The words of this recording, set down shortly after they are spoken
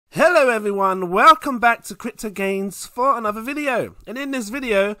Hello everyone, welcome back to Crypto Gains for another video. And in this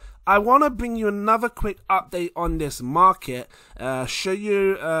video, I want to bring you another quick update on this market, show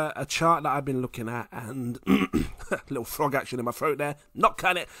you a chart that I've been looking at, and little frog action in my throat there, not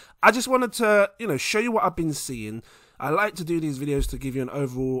cutting it. I just wanted to, show you what I've been seeing. I like to do these videos to give you an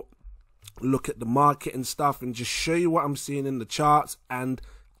overall look at the market and stuff, and just show you what I'm seeing in the charts and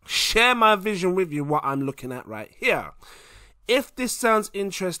share my vision with you, what I'm looking at right here. If this sounds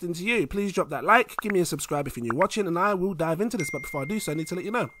interesting to you, please drop that like, give me a subscribe if you're new watching, and I will dive into this. But before I do so, I need to let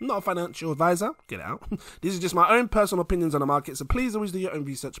you know, I'm not a financial advisor, get it out. This is just my own personal opinions on the market, so please always do your own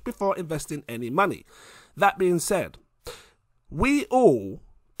research before investing any money. That being said, we all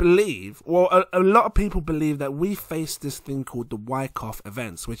believe, or a lot of people believe, that we face this thing called the Wyckoff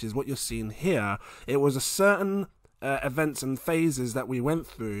events, which is what you're seeing here. It was a certain events and phases that we went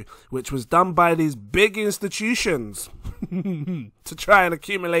through, which was done by these big institutions to try and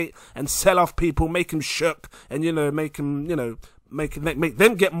accumulate and sell off people, make them shook, and make them make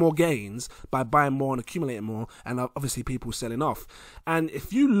them get more gains by buying more and accumulating more, and obviously people selling off. And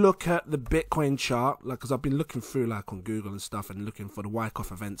if you look at the Bitcoin chart, because I've been looking through on Google and stuff and looking for the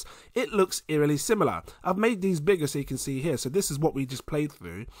Wyckoff events, it looks eerily similar. I've made these bigger so you can see here. So this is what we just played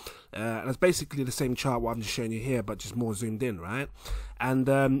through, and it's basically the same chart what I'm just showing you here, but just more zoomed in, right?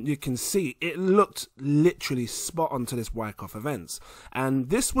 And you can see it looked literally spot on to this Wyckoff events, and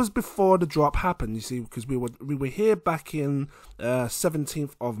this was before the drop happened. You see, because we were here back in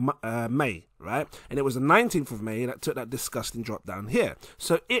 17th of May, right? And it was the 19th of May that took that disgusting drop down here.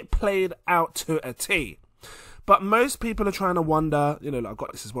 So it played out to a T. But most people are trying to wonder, I've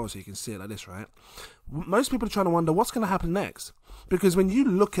got this as well so you can see it like this, right? Most people are trying to wonder what's going to happen next, because when you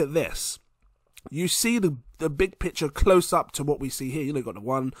look at this, you see the big picture close up to what we see here. You got the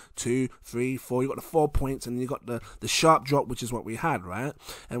 1, 2, 3, 4. You got the 4 points, and you got the sharp drop, which is what we had, right?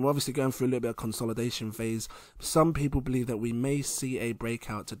 And we're obviously going through a little bit of consolidation phase. Some people believe that we may see a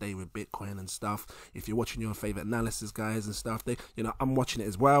breakout today with Bitcoin and stuff. If you're watching your favorite analysis guys and stuff, I'm watching it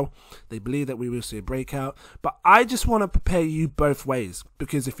as well. They believe that we will see a breakout, but I just want to prepare you both ways,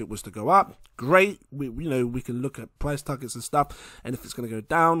 because if it was to go up, great. We can look at price targets and stuff, and if it's going to go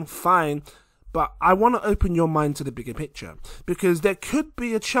down, fine. But I want to open your mind to the bigger picture, because there could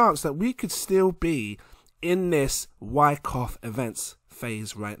be a chance that we could still be in this Wyckoff events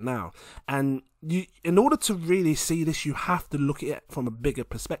phase right now. And in order to really see this, you have to look at it from a bigger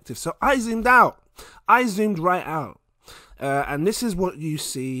perspective. So I zoomed out. I zoomed right out. And this is what you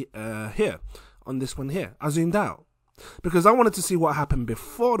see here on this one here. I zoomed out because I wanted to see what happened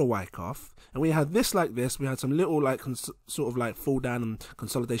before the Wyckoff. And we had this like this. We had some little sort of fall down and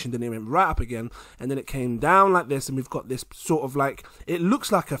consolidation. Then it went right up again, and then it came down like this. And we've got this sort of it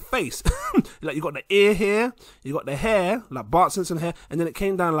looks like a face. You got the ear here, you got the hair, like Bart Simpson hair, and then it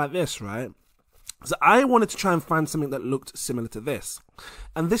came down like this, right? So I wanted to try and find something that looked similar to this.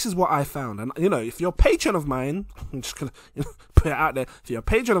 And this is what I found. And, if you're a patron of mine, I'm just going to put it out there. If you're a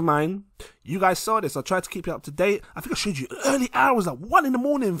patron of mine, you guys saw this. I tried to keep you up to date. I think I showed you early hours, like 1 in the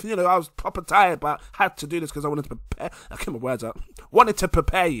morning. I was proper tired, but I had to do this because I wanted to prepare. I can't get my words out. Wanted to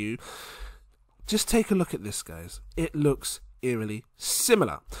prepare you. Just take a look at this, guys. It looks eerily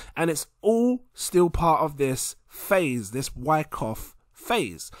similar. And it's all still part of this phase, this Wyckoff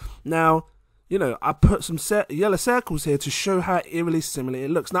phase. Now, I put some yellow circles here to show how eerily similar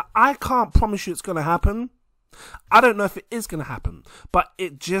it looks. Now, I can't promise you it's going to happen. I don't know if it is going to happen, but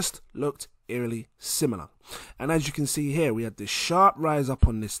it just looked eerily similar. And as you can see here, we had this sharp rise up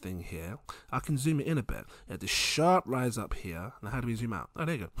on this thing here. I can zoom it in a bit. We had this sharp rise up here. Now, how do we zoom out? Oh,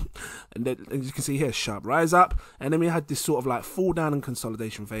 there you go. And then, as you can see here, sharp rise up. And then we had this sort of fall down and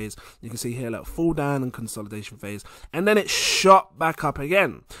consolidation phase. You can see here, fall down and consolidation phase. And then it shot back up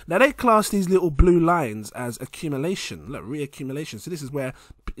again. Now, they class these little blue lines as accumulation, reaccumulation. So this is where,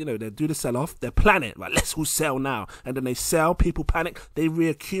 they do the sell-off. They plan it, right? Let's all sell now. And then they sell, people panic, they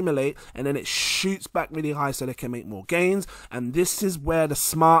reaccumulate, and then it shoots back really high so they can make more gains. And this is where the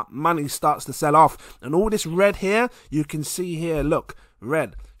smart money starts to sell off. And all this red here, you can see here, look,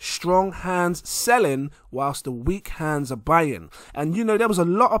 red. Strong hands selling whilst the weak hands are buying. And there was a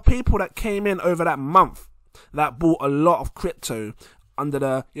lot of people that came in over that month that bought a lot of crypto under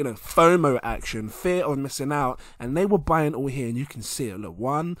the FOMO action, fear of missing out, and they were buying all here. And you can see it, look,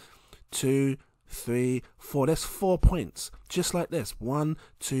 1, 2, 3, 4. There's 4 points, just like this. 1,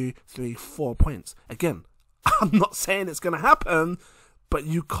 2, 3, 4 points. Again, I'm not saying it's going to happen, but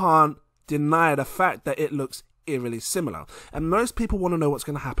you can't deny the fact that it looks eerily similar. And most people want to know what's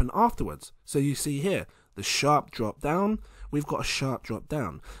going to happen afterwards. So you see here, the sharp drop down. We've got a sharp drop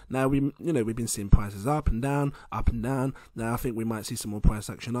down. Now we've been seeing prices up and down, up and down. Now I think we might see some more price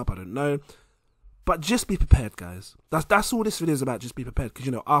action up. I don't know, but just be prepared, guys. That's all this video is about. Just be prepared,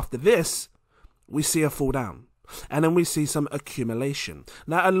 because after this, we see a fall down. And then we see some accumulation.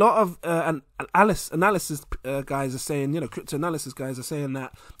 Now, a lot of analysis guys are saying, crypto analysis guys are saying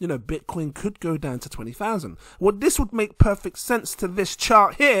that, Bitcoin could go down to 20,000. Well, this would make perfect sense to this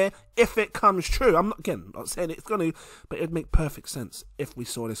chart here if it comes true. I'm not saying it's going to, but it'd make perfect sense if we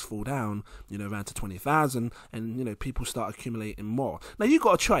saw this fall down, around to 20,000, and, people start accumulating more. Now, you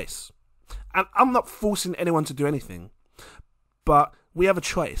got a choice. And I'm not forcing anyone to do anything, but we have a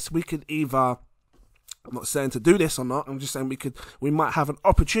choice. We could either, I'm not saying to do this or not, I'm just saying we might have an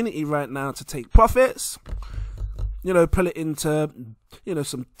opportunity right now to take profits, pull it into,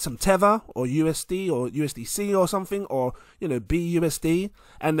 some Tether or USD or USDC or something, or, BUSD,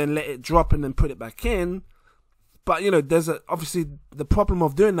 and then let it drop and then put it back in. But, there's obviously the problem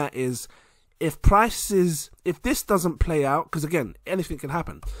of doing that is if this doesn't play out, because again, anything can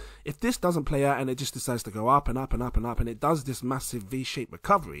happen. If this doesn't play out and it just decides to go up and up and up and up, and it does this massive V-shaped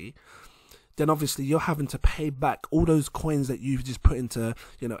recovery, then obviously you're having to pay back all those coins that you've just put into,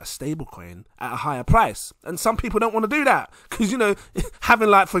 a stable coin at a higher price. And some people don't want to do that because, having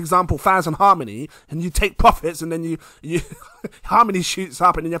like, for example, 1,000 Harmony, and you take profits and then you Harmony shoots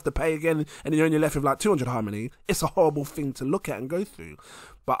up and then you have to pay again and you're only left with like 200 Harmony. It's a horrible thing to look at and go through.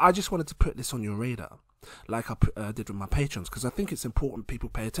 But I just wanted to put this on your radar, like I did with my patrons, because I think it's important people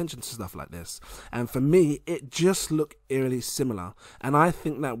pay attention to stuff like this. And for me, it just looked eerily similar, and I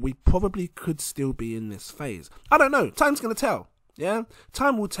think that we probably could still be in this phase. I don't know, time's going to tell. Yeah,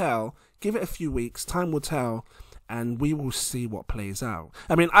 time will tell. Give it a few weeks, time will tell, and we will see what plays out.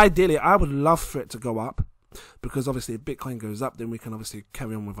 I mean, ideally, I would love for it to go up, because obviously if Bitcoin goes up, then we can obviously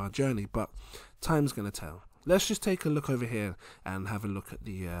carry on with our journey, but time's going to tell. Let's just take a look over here and have a look at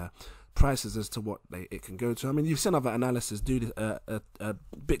the prices as to what it can go to. I mean, you've seen other analysis do this,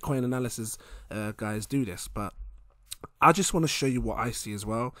 Bitcoin analysis guys do this, but I just want to show you what I see as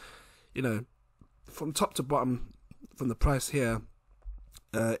well. From top to bottom, from the price here,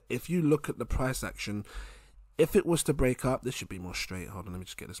 if you look at the price action, if it was to break up, this should be more straight. Hold on, let me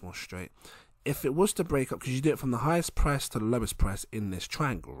just get this more straight. If it was to break up, because you do it from the highest price to the lowest price in this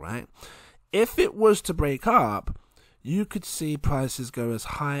triangle, right? If it was to break up, you could see prices go as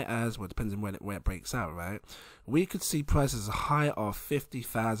high as, well, it depends on where it breaks out, right? We could see prices as high of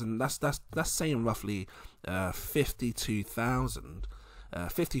 50,000. That's saying roughly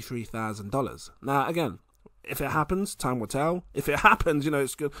 $53,000. Now, again, if it happens, time will tell. If it happens,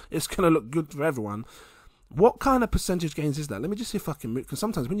 it's good. It's gonna look good for everyone. What kind of percentage gains is that? Let me just see if I can move, because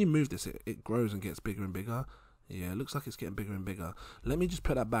sometimes when you move this, it grows and gets bigger and bigger. Yeah, it looks like it's getting bigger and bigger. Let me just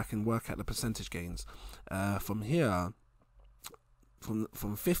put that back and work out the percentage gains. From here,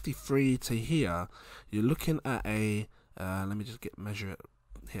 from 53 to here, you're looking at a, let me just measure it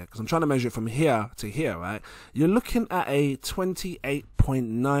here, because I'm trying to measure it from here to here, right? You're looking at a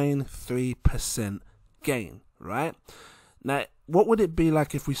 28.93% gain, right? Now, what would it be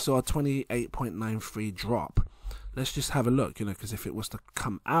like if we saw a 28.93 drop? Let's just have a look, because if it was to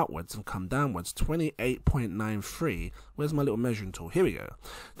come outwards and come downwards, 28.93, where's my little measuring tool? Here we go.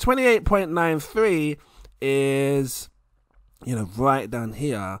 28.93 is, right down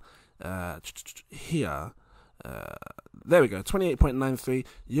here, there we go, 28.93,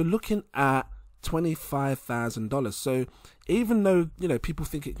 you're looking at $25,000. So even though people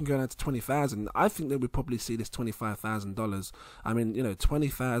think it can go down to 20,000, I think that we probably see this $25,000. I mean,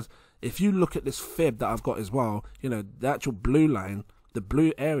 20,000. If you look at this fib that I've got as well, the actual blue line, the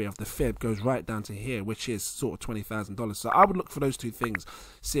blue area of the fib goes right down to here, which is sort of $20,000. So I would look for those two things,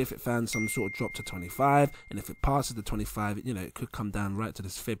 see if it found some sort of drop to 25, and if it passes the 25, it could come down right to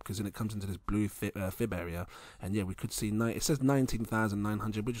this fib, because then it comes into this blue fib area, and yeah, we could see, it says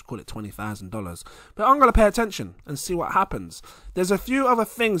 19,900, we just call it $20,000. But I'm going to pay attention and see what happens. There's a few other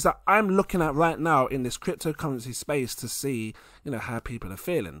things that I'm looking at right now in this cryptocurrency space to see, how people are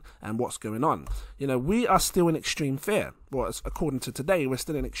feeling and what's going on. We are still in extreme fear. Well, according to today, we're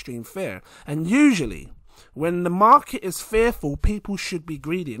still in extreme fear. And usually, when the market is fearful, people should be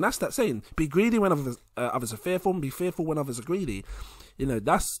greedy. And that's that saying, be greedy when others are fearful, and be fearful when others are greedy.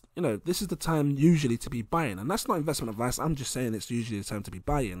 This is the time usually to be buying. And that's not investment advice. I'm just saying it's usually the time to be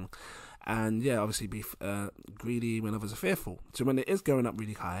buying. And yeah, obviously be greedy when others are fearful. So when it is going up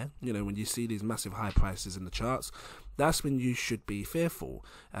really high, when you see these massive high prices in the charts, that's when you should be fearful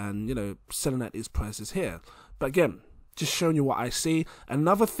and, selling at these prices here. But again, just showing you what I see.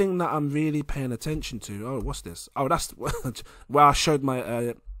 Another thing that I'm really paying attention to, oh, what's this? Oh, that's where I showed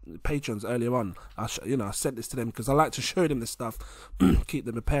my patrons earlier on. I sent this to them because I like to show them this stuff, keep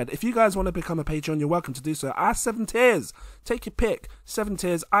them prepared. If you guys want to become a patron, you're welcome to do so. I have 7 tiers. Take your pick. 7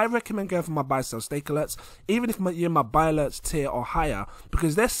 tiers. I recommend going for my buy, sell, stake alerts, even if you're in my buy alerts tier or higher,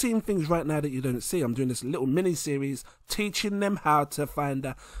 because they're seeing things right now that you don't see. I'm doing this little mini series teaching them how to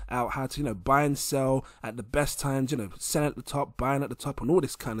find out how to, buy and sell at the best times, sell at the top, buying at the top, and all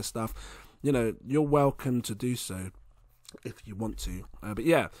this kind of stuff. You're welcome to do so if you want to. But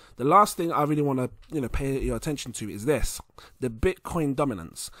yeah, the last thing I really want to pay your attention to is this: the Bitcoin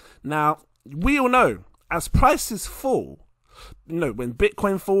dominance. Now, we all know as prices fall, when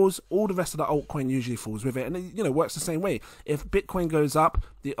Bitcoin falls, all the rest of the altcoin usually falls with it, and it works the same way. If Bitcoin goes up,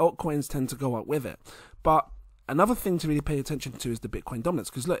 the altcoins tend to go up with it. But another thing to really pay attention to is the Bitcoin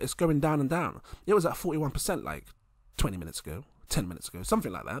dominance, because look, it's going down and down. It was at 41% like 20 minutes ago, 10 minutes ago,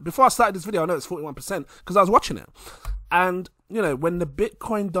 something like that. Before I started this video, I know it's 41% because I was watching it. And, when the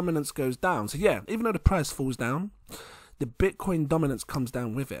Bitcoin dominance goes down, so yeah, even though the price falls down, the Bitcoin dominance comes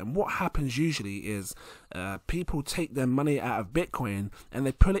down with it. And what happens usually is people take their money out of Bitcoin and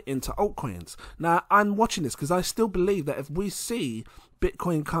they put it into altcoins. Now, I'm watching this because I still believe that if we see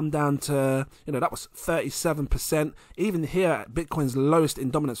Bitcoin come down to, that was 37%. Even here, Bitcoin's lowest in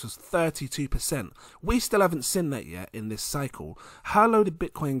dominance was 32%. We still haven't seen that yet in this cycle. How low did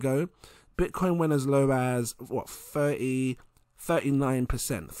Bitcoin go? Bitcoin went as low as, 39%,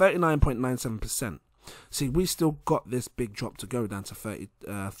 39.97%. See, we still got this big drop to go down to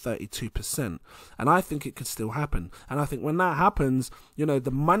 32%. And I think it could still happen. And I think when that happens,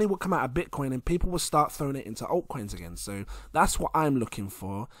 the money will come out of Bitcoin and people will start throwing it into altcoins again. So that's what I'm looking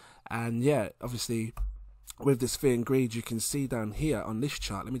for. And yeah, obviously, with this fear and greed, you can see down here on this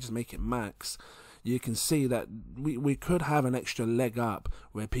chart, let me just make it max. You can see that we could have an extra leg up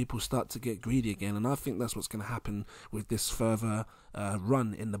where people start to get greedy again. And I think that's what's going to happen with this further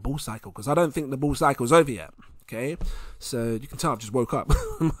run in the bull cycle, because I don't think the bull cycle is over yet. Okay, so you can tell I've just woke up.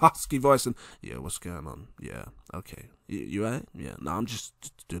 Husky voice and, yeah, what's going on? Yeah, okay. You right? Yeah, no, I'm just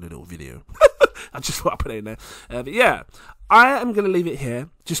doing a little video. I just thought I'd put it in there. But yeah, I am going to leave it here.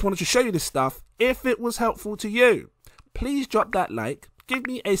 Just wanted to show you this stuff. If it was helpful to you, please drop that like. Give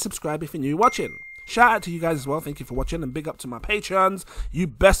me a subscribe if you're new watching. Shout out to you guys as well. Thank you for watching, and big up to my patrons. You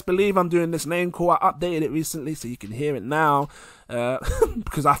best believe I'm doing this name call. I updated it recently so you can hear it now,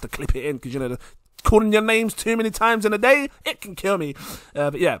 because I have to clip it in, because calling your names too many times in a day, it can kill me.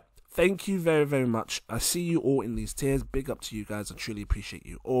 But yeah, thank you very, very much. I see you all in these tiers. Big up to you guys. I truly appreciate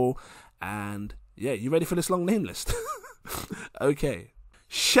you all. And yeah, you ready for this long name list? Okay.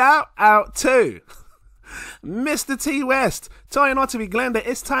 Shout out to Mr. T West, Torian Ottery, Glenda,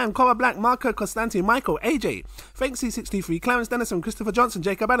 It's Time, Cora Black, Marco Constanti, Michael, AJ, Frank C63, Clarence Dennison, Christopher Johnson,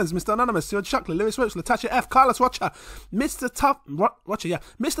 Jacob Adams, Mr. Anonymous, Stuart Shuckler, Lewis Ropes, Latasha F, Carlos Watcher, Mr. Tuffu,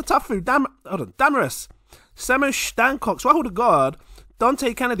 Damaris, Samuel Stancox, Rahul the God,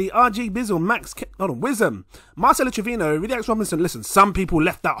 Dante Kennedy, RG Bizzle, Max, Wisdom, Marcelo Trevino, Relax Robinson. Listen, some people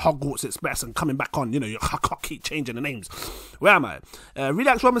left out Hogwarts Express and coming back on. I can't keep changing the names. Where am I?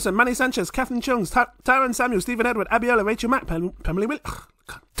 Relax Robinson, Manny Sanchez, Catherine Chung, Tyron Samuel, Stephen Edward, Abiola, Rachel Mack, Pamela Will.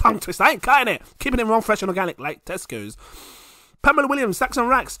 Tongue twist. I ain't cutting it. Keeping it raw, fresh and organic like Tesco's. Pamela Williams, Saxon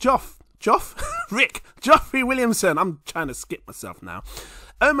Rax, Rick, Joffrey Williamson. I'm trying to skip myself now.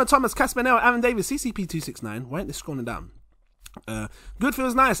 Omar Thomas, Caspanel, Aaron Davis, CCP269. Why ain't this scrolling down? Good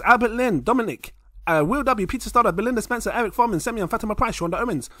Feels Nice, Albert Lynn, Dominic, Will W, Peter Stoddard, Belinda Spencer, Eric Foreman, Semyon, Fatima Price, Shonda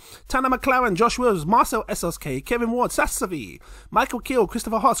Owens, Tana McLaren, Josh Wills, Marcel SLK, Kevin Ward, Sassavi, Michael Keel,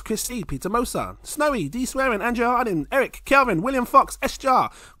 Christopher Hoss, Chris C, Peter Mosa, Snowy, D Swearing, Andrew Hardin, Eric, Kelvin, William Fox, S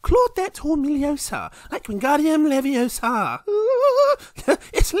Jar, Claudette Hormiliosa, like Wingardium Leviosa.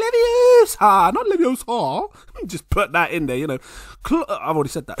 It's Leviosa, not Leviosa. Just put that in there, I've already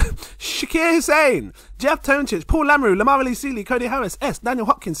said that. Shakir Hussain, Jeff Tonchich, Paul Lamru, Lamar Lee Seeley, Cody Harris, S, Daniel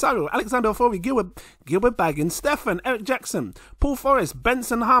Hopkins, Cyril, Alexander Ofori, Gilbert Baggins, Stefan, Eric Jackson, Paul Forrest,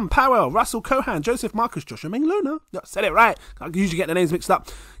 Benson Hum, Powell, Russell Cohan, Joseph Marcus, Joshua Menglona. Said it right. I usually get the names mixed up.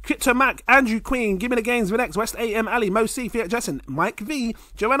 Crypto Mac, Andrew Queen, Gimme the Games, Relax, West AM, Ali, Mo C, Fiat Jessen, Mike V,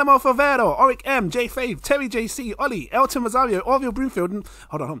 Geronimo Favero, Oric M, J Fave, Terry JC, Ollie, Elton Rosario, Orville Broomfield, and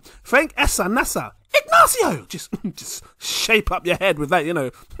hold on, Frank Essa, Nassa, Ignacio! Just shape up your head with that,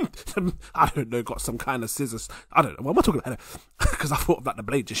 I don't know, got some kind of scissors. I don't know. What am I talking about? Because I thought about the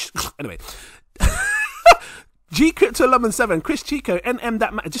blade just... Anyway. G Crypto Lubman 7, Chris Chico, NM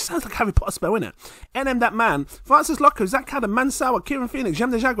That Man. It just sounds like Harry Potter spell, innit? NM That Man, Francis Locko, Zach Adam, Mansour, Kieran Phoenix,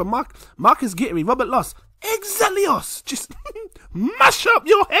 Jem the Jaguar, Marcus Gittery, Robert Loss, Exelios. Just mash up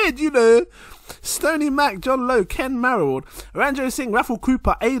your head, Stony Mac, John Lowe, Ken Marrold, Ranjo Singh, Raffle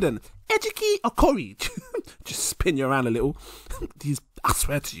Cooper, Aiden, Ejiki Okori. Just spin you around a little. These I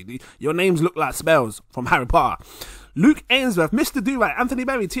swear to you, your names look like spells from Harry Potter. Luke Ainsworth, Mr. Do-Right, Anthony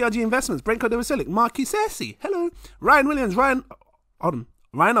Berry, TRG Investments, Branko De Vasilic, Marky Cersei, hello. Ryan Williams, Ryan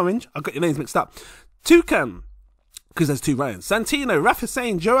Orange, I got your names mixed up. Toucan, because there's two Ryans. Santino, Raf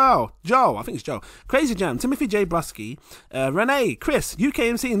Hussein, Joel, I think it's Joel. Crazy Jam, Timothy J. Brusky, Renee, Chris,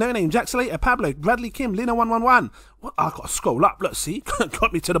 UKMC, No Name, Jack Slater, Pablo, Bradley Kim, Lina111. What? I got to scroll up. Look, see,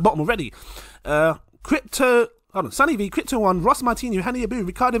 got me to the bottom already. Sunny V, Crypto One, Ross Martino, Hannah Abu,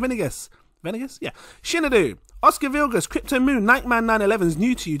 Ricardo Venegas, yeah. Shinadu, Oscar Vilgas, Crypto Moon, Nightman 911's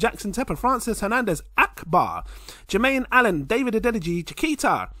new to you, Jackson Tepper, Francis Hernandez, Akbar, Jermaine Allen, David Adedeji,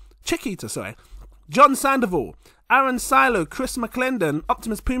 Chiquita, sorry, John Sandoval, Aaron Silo, Chris McClendon,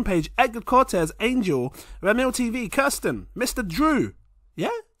 Optimus Poompage, Edgar Cortez, Angel, Ramil TV, Kirsten, Mr. Drew, yeah,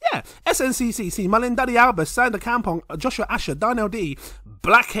 SNCCC, Malin Daddy Albus, Sander Campong, Joshua Asher, Darnell D,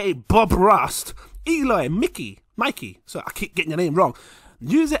 Black A, Bob Rust, Eloy, Mikey, so I keep getting your name wrong.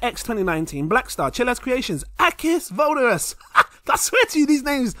 User X 2019, Blackstar, Chillers Creations, Akis Voderus. I swear to you, these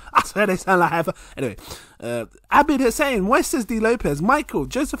names, I swear they sound like Heifer. Anyway, Abid Hussein, Moises D. Lopez, Michael,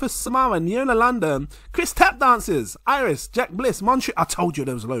 Josephus Samara, Neola London, Chris Tap Dancers, Iris, Jack Bliss, Montreal. I told you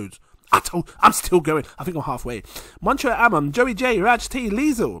there was loads. I'm still going. I think I'm halfway. Montreal Amam, Joey J, Raj T,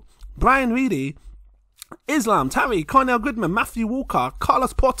 Liesel, Brian Reedy, Islam, Tari, Cornell Goodman, Matthew Walker,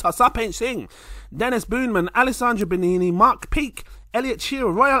 Carlos Porter, Sarpaint Singh, Dennis Boonman, Alessandro Benini, Mark Peake, Elliot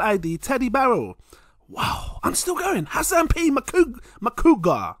Shearer, Royal ID, Teddy Barrel. Wow, I'm still going. Hassan P.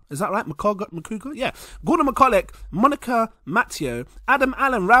 Makuga. Is that right? Makuga? Yeah. Gordon McCulloch, Monica Matteo, Adam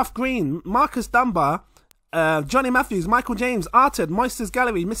Allen, Ralph Green, Marcus Dunbar, Johnny Matthews, Michael James, Arted, Moisters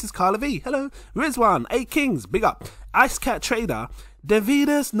Gallery, Mrs. Carla V. Hello. Rizwan, 8 Kings, big up. Ice Cat Trader,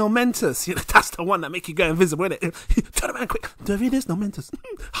 Davidus Nomentus. Yeah, that's the one that make you go invisible, isn't it? Turn around quick. Davidus Nomentus.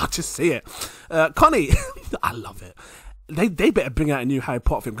 I'll just see it. Connie, I love it. They better bring out a new Harry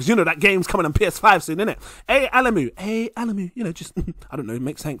Potter film, because you know that game's coming on PS5 soon, innit? Alamu, you know, just, I don't know,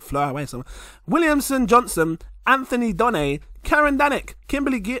 make something fly away somewhere. Williamson Johnson, Anthony Donne, Karen Danick,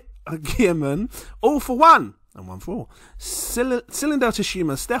 Kimberly Gearman, All for One, and One for All. Cylinder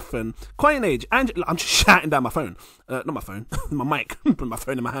Tashima, Stefan, Coinage, Angela, I'm just shouting down my phone. Not my phone, my mic, put my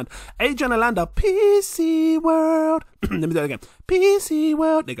phone in my hand. Adrian Alanda, PC World. Let me do it again. PC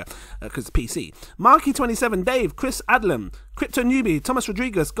World. There you go. Because it's PC. Marky27, Dave, Chris Adlam, Crypto Newbie, Thomas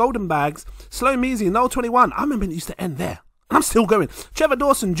Rodriguez, Golden Bags, Slow Measy, Noel 21. I remember it used to end there. And I'm still going. Trevor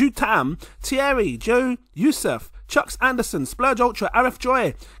Dawson, Jude Tam, Thierry, Joe Youssef, Chucks Anderson, Splurge Ultra, Arif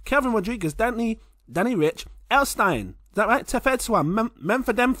Joy, Kelvin Rodriguez, Danny Rich, Elstein. Is that right? Tefed Swan,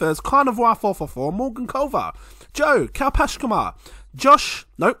 Memphis Demphers, Carnivore 444, Morgan Kovar, Joe, Kalpash Kumar, Josh,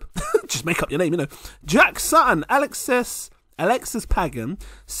 nope, just make up your name, you know, Jack Sutton, Alexis Pagan,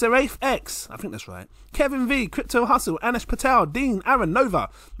 Seraph X, I think that's right, Kevin V, Crypto Hustle, Anish Patel, Dean, Aaron Nova,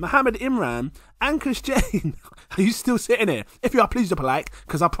 Mohammed Imran, Ankush Jane. Are you still sitting here? If you are, please drop a like,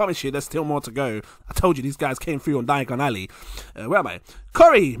 because I promise you there's still more to go. I told you these guys came through on Diagon Alley. Where am I?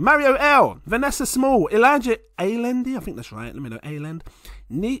 Corey, Mario L, Vanessa Small, Elijah Alendi, I think that's right, let me know, Alend,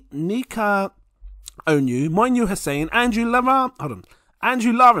 Nika Onu, Moinu Hussein, Andrew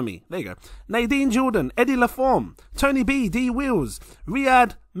Laramie, there you go, Nadine Jordan, Eddie Laforme, Tony B, D Wheels,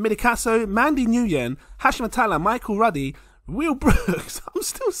 Riyadh Midicasso, Mandy Nguyen, Hashmatala, Michael Ruddy, Will Brooks, I'm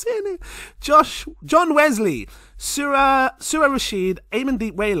still seeing it, John Wesley, Surah Rashid, Eamon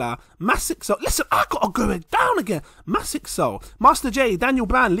Deep Whaler, Massic Soul, listen, I gotta go down again, Massic Soul, Master J, Daniel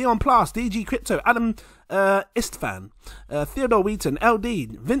Brand, Leon Plas, DG Crypto, Adam Istvan, Theodore Wheaton,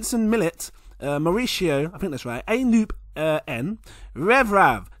 LD, Vincent Millett, Mauricio, I think that's right, A-Noop N, Rev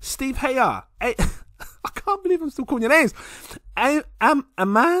Rav, Steve Hayar, I can't believe I'm still calling your names,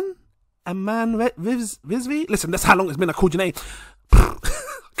 Aman Vizvi, listen, that's how long it's been I called your name.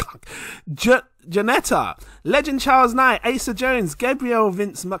 Janetta, Legend Charles Knight, Asa Jones, Gabriel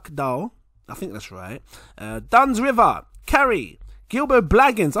Vince McDowell, I think that's right, Duns River, Carrie, Gilbert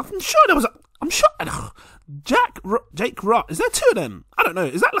Blaggins, Jake Ross, is there two of them? I don't know,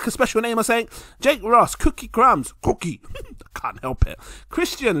 is that like a special name or something? Jake Ross, Cookie Crumbs, Cookie, I can't help it.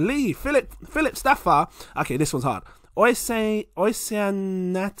 Christian Lee, Philip Staffer, okay, this one's hard. Oceanatio,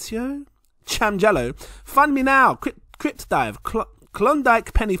 Chamjello, Fund Me Now, Crypt Dive,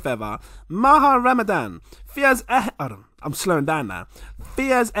 Klondike Pennyfeather, Maha Ramadan, Fiaz Ahead, I'm slowing down now,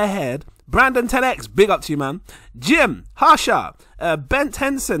 Fiaz Ahead, Brandon 10X, big up to you, man, Jim, Harsha, Bent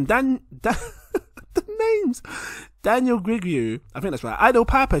Henson, the names, Daniel Grigriu, I think that's right, Idol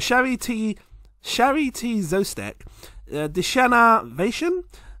Papa, Shari T Zostek, Deshana Vation,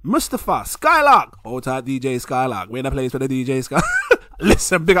 Mustafa, Skylark, hold tight DJ Skylark, we're in a place for the DJ Skylark.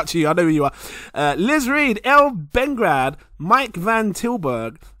 Listen, big up to you. I know who you are. Liz Reed, L. Bengrad, Mike Van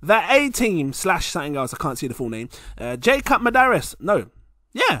Tilburg, The A-Team / something else. I can't see the full name. Jacob Madaris. No.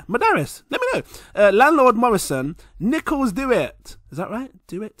 Yeah, Madaris. Let me know. Landlord Morrison, Nichols Do It. Is that right?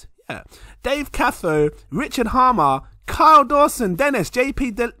 Do It? Yeah. Dave Catho, Richard Harmer, Kyle Dawson, Dennis,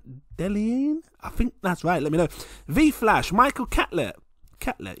 JP Delian? I think that's right. Let me know. V Flash, Michael Catlett,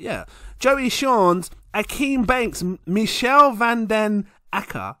 yeah. Joey Shawns, Akeem Banks, Michelle Van Den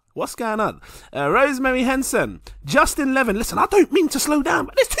Acker. What's going on? Rosemary Henson, Justin Levin. Listen, I don't mean to slow down,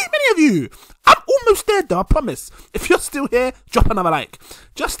 but there's too many of you. I'm almost there, though, I promise. If you're still here, drop another like.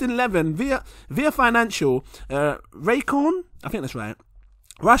 Justin Levin, via Financial, Raycorn, I think that's right.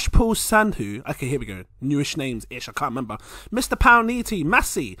 Rushpool Sandhu. Okay, here we go. Newish names-ish, I can't remember. Mr. Pawniti,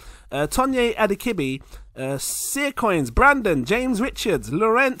 Massey, Tonye Adikibi, Searcoins, Brandon, James Richards,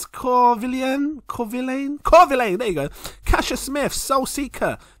 Laurent Corvillain, there you go. Kasha Smith, Soul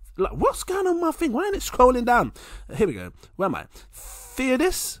Seeker. Like, what's going on with my thing? Why ain't it scrolling down? Here we go. Where am I?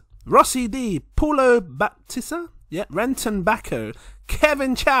 Theodis, Rossi D, Paulo Baptista, yeah, Renton Bacco,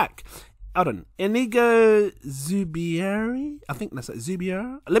 Kevin Chack. Hold on, Inigo Zubieri? I think that's it,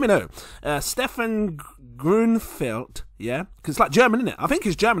 Zubier. Let me know. Stefan Grunfeld, yeah? Because it's like German, isn't it? I think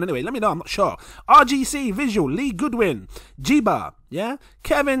it's German anyway. Let me know, I'm not sure. RGC Visual, Lee Goodwin, Jiba, yeah?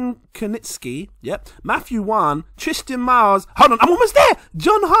 Kevin Konitsky, yep. Matthew Wan, Tristan Miles. Hold on, I'm almost there.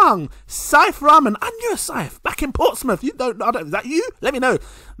 John Hung, Saif Rahman. I knew a Saif back in Portsmouth. You don't know, is that you? Let me know.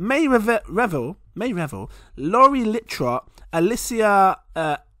 May Revel, Laurie Littrot, Alicia,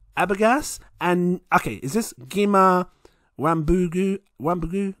 Abagas, and okay, is this Gima Wambugu?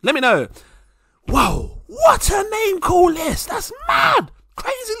 Let me know. Whoa, what a name call list! That's mad,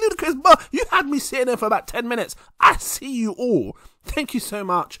 crazy, ludicrous. But you had me sitting there for about 10 minutes. I see you all. Thank you so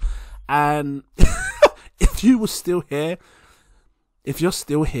much. And if you're still here,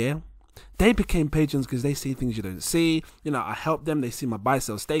 they became patrons because they see things you don't see. You know, I help them. They see my buy,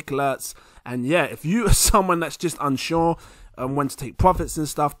 sell, stake alerts. And yeah, if you are someone that's just unsure when to take profits and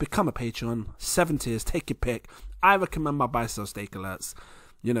stuff, become a patron. 7 tiers, take your pick. I recommend my buy, sell, stake alerts.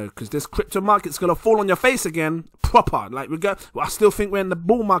 You know, because this crypto market's going to fall on your face again, proper. Like, I still think we're in the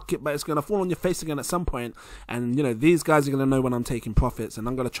bull market, but it's going to fall on your face again at some point. And, you know, these guys are going to know when I'm taking profits, and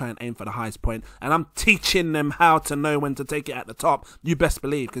I'm going to try and aim for the highest point. And I'm teaching them how to know when to take it at the top. You best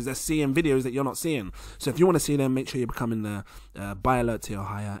believe, because they're seeing videos that you're not seeing. So if you want to see them, make sure you're becoming the buy alert tier or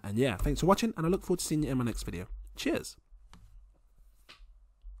higher. And yeah, thanks for watching, and I look forward to seeing you in my next video. Cheers.